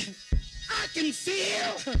in me. I can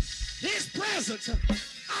feel his presence.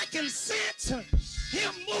 I can sense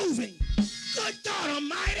him moving. Good God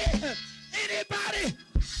Almighty. Anybody,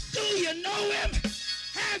 do you know him?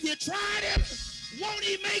 Have you tried him? Won't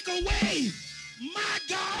he make a way? My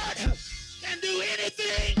God can do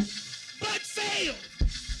anything but fail.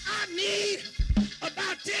 I need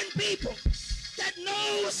about 10 people that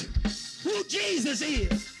knows who Jesus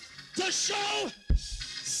is to show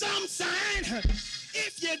some sign.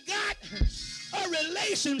 If you got a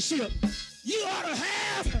relationship, you ought to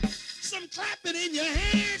have some clapping in your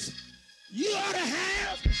hands. You ought to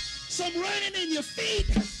have some running in your feet.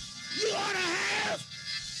 You ought to have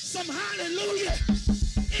some hallelujah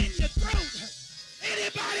in your throat.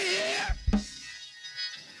 Anybody here?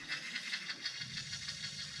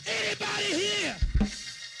 Anybody here?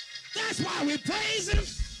 That's why we praise him.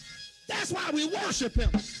 That's why we worship him.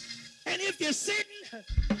 And if you're sitting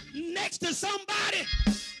next to somebody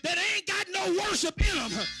that ain't got no worship in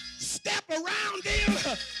them, step around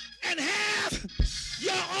them and have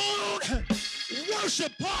your own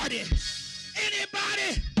worship party.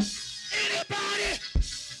 Anybody? Anybody?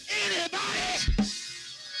 Anybody?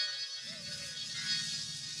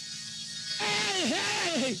 Hey,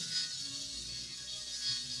 hey!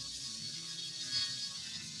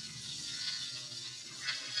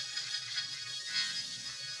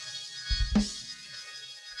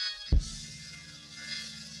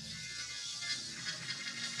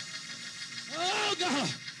 Oh God!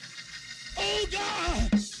 Oh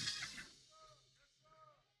God!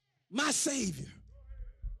 My Savior.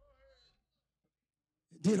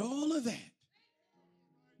 did all of that,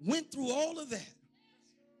 went through all of that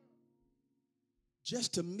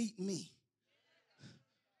just to meet me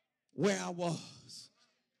where I was.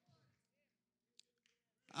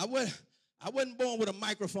 I wasn't born with a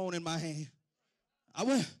microphone in my hand. I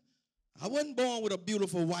wasn't born with a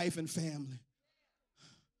beautiful wife and family.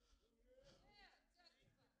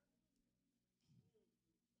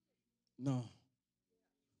 No,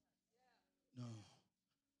 no,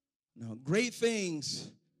 no. Great things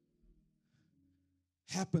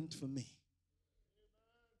happened for me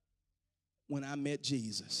when I met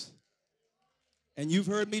Jesus. And you've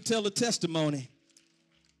heard me tell the testimony.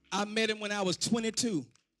 I met him when I was 22.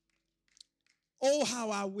 Oh,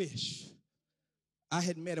 how I wish I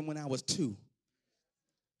had met him when I was 2.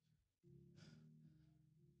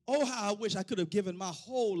 Oh, how I wish I could have given my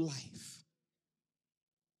whole life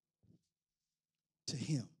to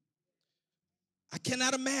him. I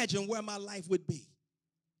cannot imagine where my life would be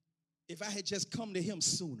if I had just come to him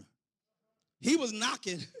sooner. He was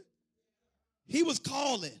knocking. He was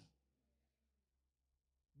calling.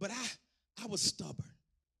 But I was stubborn.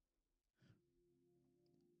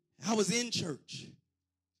 I was in church,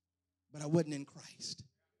 but I wasn't in Christ.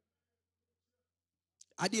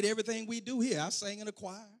 I did everything we do here. I sang in a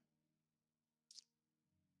choir.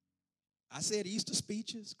 I said Easter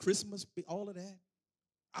speeches, Christmas, all of that.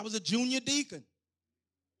 I was a junior deacon.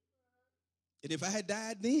 And if I had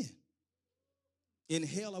died then, in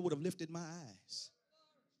hell I would have lifted my eyes.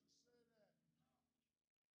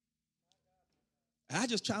 I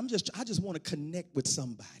just want to connect with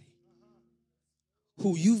somebody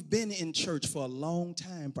who you've been in church for a long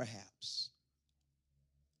time, perhaps.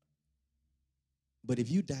 But if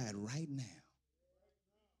you died right now,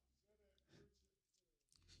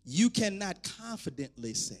 you cannot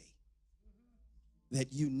confidently say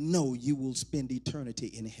that you know you will spend eternity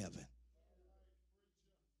in heaven.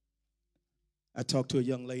 I talked to a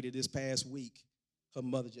young lady this past week. Her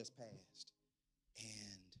mother just passed.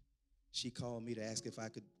 And she called me to ask if I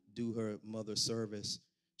could do her mother's service.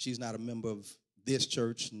 She's not a member of this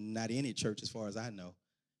church, not any church as far as I know.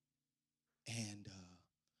 And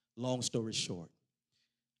long story short,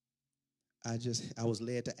 I was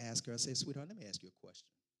led to ask her. I said, sweetheart, let me ask you a question.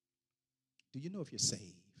 Do you know if you're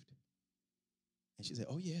saved? And she said,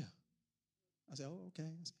 oh, yeah. I said, oh, okay.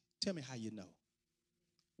 I said, tell me how you know.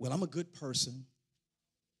 Well, I'm a good person,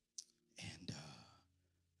 and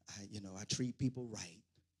I treat people right.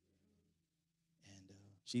 And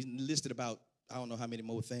she listed about, I don't know how many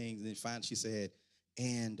more things, and then finally she said,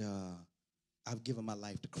 and I've given my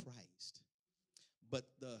life to Christ. But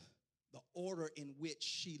the order in which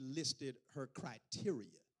she listed her criteria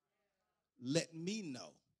let me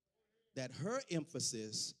know that her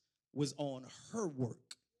emphasis was on her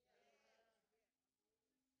work.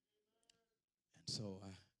 And so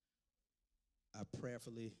I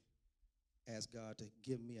prayerfully asked God to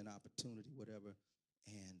give me an opportunity, whatever,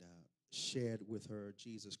 and shared with her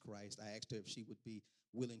Jesus Christ. I asked her if she would be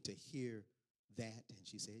willing to hear that, and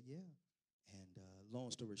she said, yeah. And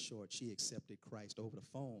long story short, she accepted Christ over the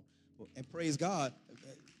phone. Well, and praise God,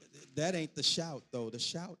 that ain't the shout, though. The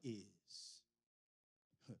shout is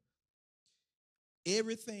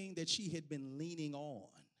everything that she had been leaning on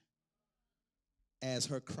as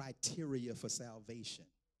her criteria for salvation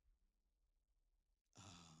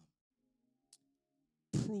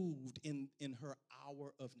proved in her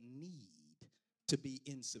hour of need to be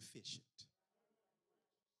insufficient.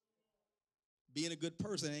 Being a good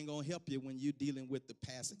person ain't going to help you when you're dealing with the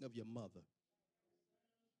passing of your mother.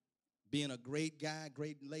 Being a great guy,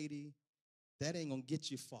 great lady, that ain't going to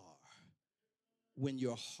get you far when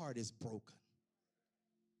your heart is broken.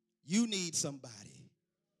 You need somebody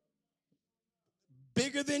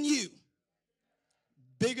bigger than you,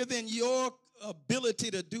 bigger than your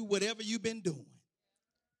ability to do whatever you've been doing.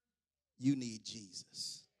 You need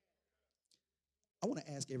Jesus. I want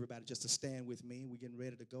to ask everybody just to stand with me. We're getting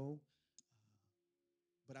ready to go.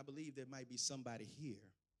 But I believe there might be somebody here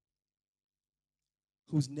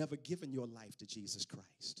who's never given your life to Jesus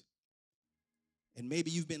Christ. And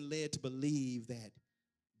maybe you've been led to believe that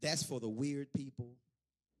that's for the weird people.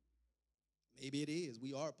 Maybe it is.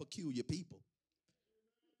 We are peculiar people.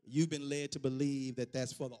 You've been led to believe that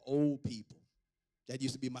that's for the old people. That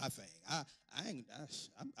used to be my thing.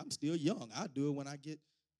 I'm still young. I'll do it when I get.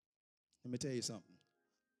 Let me tell you something.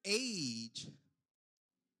 Age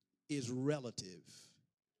is relative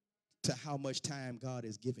to how much time God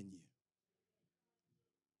has given you.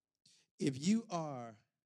 If you are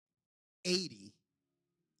 80-ish,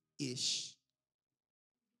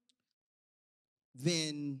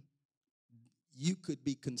 then you could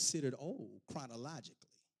be considered old chronologically.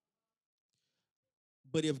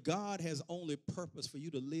 But if God has only purpose for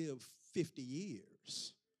you to live 50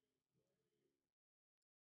 years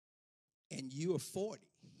and you're 40,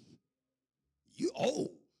 you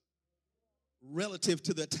old relative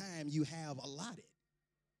to the time you have allotted.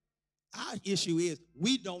 Our issue is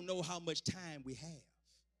we don't know how much time we have.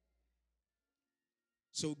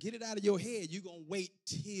 So get it out of your head. You're going to wait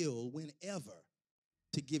till whenever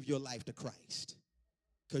to give your life to Christ.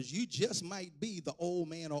 Because you just might be the old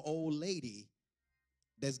man or old lady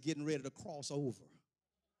that's getting ready to cross over.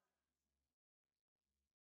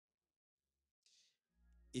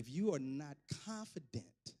 If you are not confident,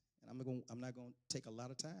 and I'm not going to take a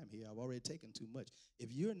lot of time here. I've already taken too much.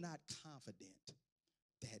 If you're not confident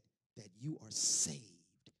that you are saved,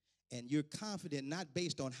 and you're confident not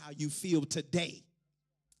based on how you feel today,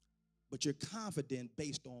 but you're confident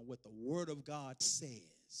based on what the Word of God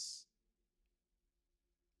says.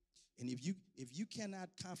 And if you cannot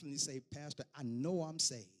confidently say, Pastor, I know I'm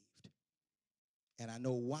saved, and I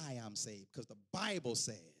know why I'm saved, because the Bible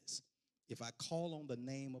says, if I call on the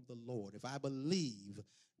name of the Lord, if I believe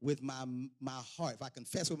with my heart, if I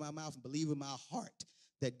confess with my mouth and believe with my heart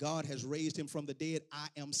that God has raised him from the dead, I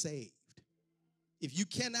am saved. If you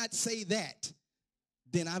cannot say that,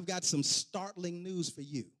 then I've got some startling news for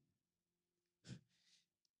you.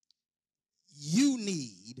 You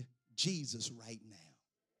need Jesus right now.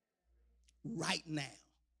 Right now.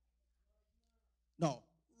 No,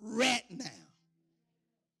 right now.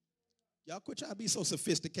 Y'all quit trying to be so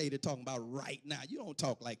sophisticated talking about right now. You don't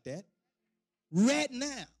talk like that. Right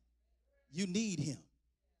now, you need him.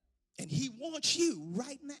 And he wants you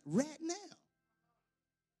right now. Right now.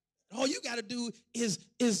 All you got to do is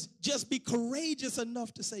just be courageous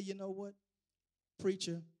enough to say, you know what,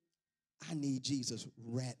 preacher, I need Jesus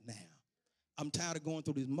right now. I'm tired of going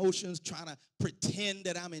through these motions, trying to pretend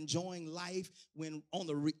that I'm enjoying life when in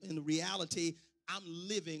the reality, I'm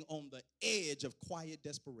living on the edge of quiet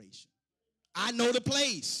desperation. I know the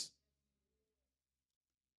place.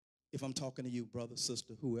 If I'm talking to you, brother,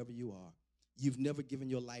 sister, whoever you are, you've never given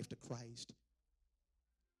your life to Christ,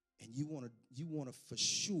 and you want to for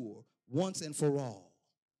sure, once and for all,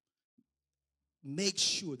 make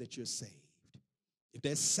sure that you're saved. If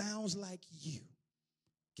that sounds like you,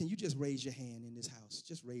 can you just raise your hand in this house?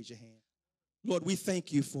 Just raise your hand. Lord, we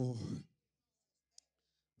thank you for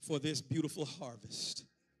this beautiful harvest.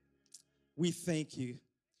 We thank you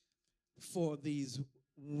for these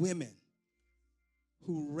women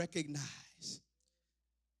who recognize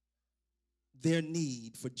their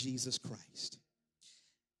need for Jesus Christ.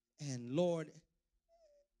 And Lord,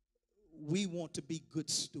 we want to be good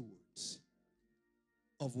stewards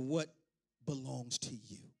of what belongs to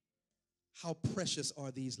you. How precious are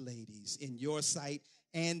these ladies in your sight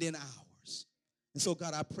and in ours. And so,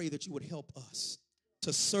 God, I pray that you would help us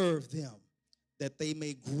to serve them, that they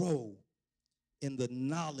may grow in the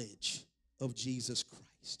knowledge of Jesus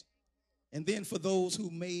Christ. And then for those who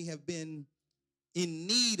may have been in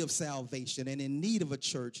need of salvation and in need of a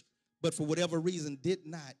church, but for whatever reason did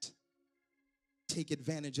not take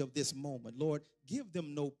advantage of this moment, Lord, give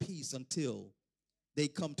them no peace until they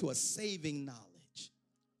come to a saving knowledge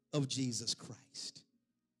of Jesus Christ.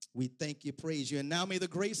 We thank you, praise you. And now may the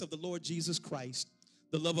grace of the Lord Jesus Christ,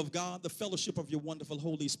 the love of God, the fellowship of your wonderful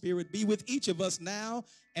Holy Spirit be with each of us now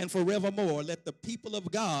and forevermore. Let the people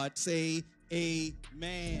of God say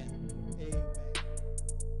amen. Amen.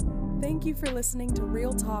 Thank you for listening to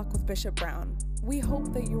Real Talk with Bishop Brown. We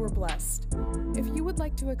hope that you were blessed. If you would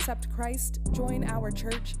like to accept Christ, join our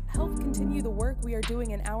church, help continue the work we are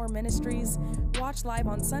doing in our ministries, watch live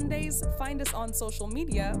on Sundays, find us on social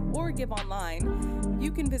media, or give online,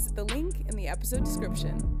 you can visit the link in the episode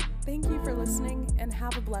description. Thank you for listening and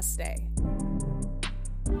have a blessed day.